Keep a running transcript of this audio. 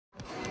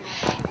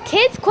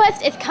Kids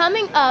Quest is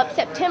coming up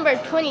September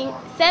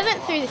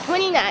 27th through the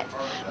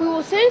 29th. We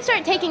will soon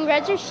start taking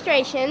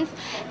registrations.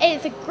 It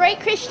is a great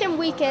Christian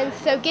weekend,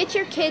 so get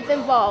your kids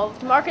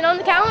involved. Mark it on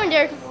the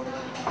calendar.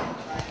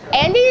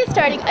 Andy is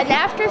starting an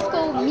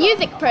after-school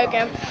music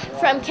program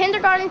from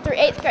kindergarten through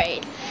 8th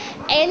grade.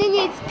 Andy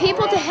needs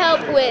people to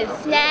help with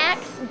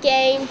snacks,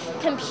 games,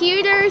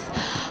 computers,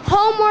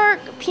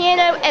 homework,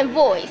 piano, and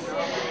voice.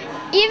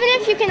 Even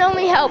if you can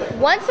only help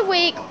once a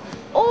week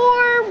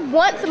or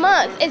once a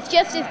month, it's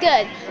just as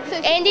good. So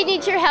Andy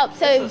needs your help,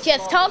 so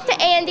just talk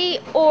to Andy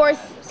or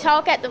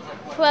talk at the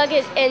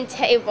plug-it-in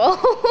table.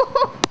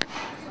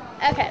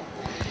 Okay.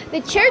 The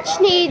church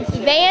needs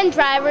van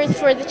drivers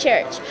for the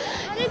church.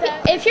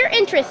 If you're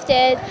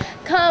interested,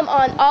 come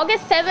on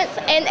August 7th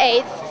and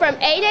 8th from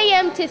 8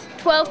 a.m. to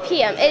 12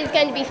 p.m. It is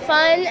going to be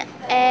fun,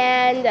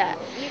 and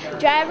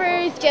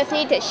drivers just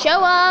need to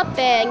show up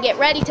and get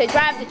ready to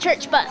drive the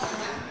church bus.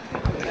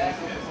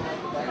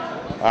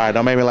 All right,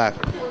 don't make me laugh.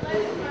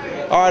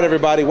 All right,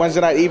 everybody,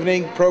 Wednesday night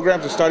evening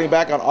programs are starting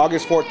back on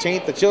August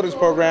 14th. The children's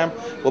program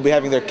will be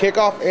having their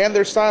kickoff and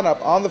their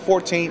sign-up on the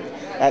 14th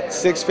at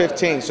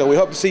 6:15, so we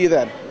hope to see you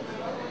then.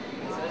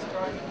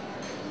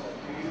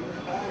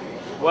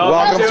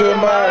 Welcome to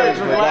Emerge.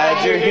 We're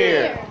glad you're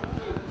here.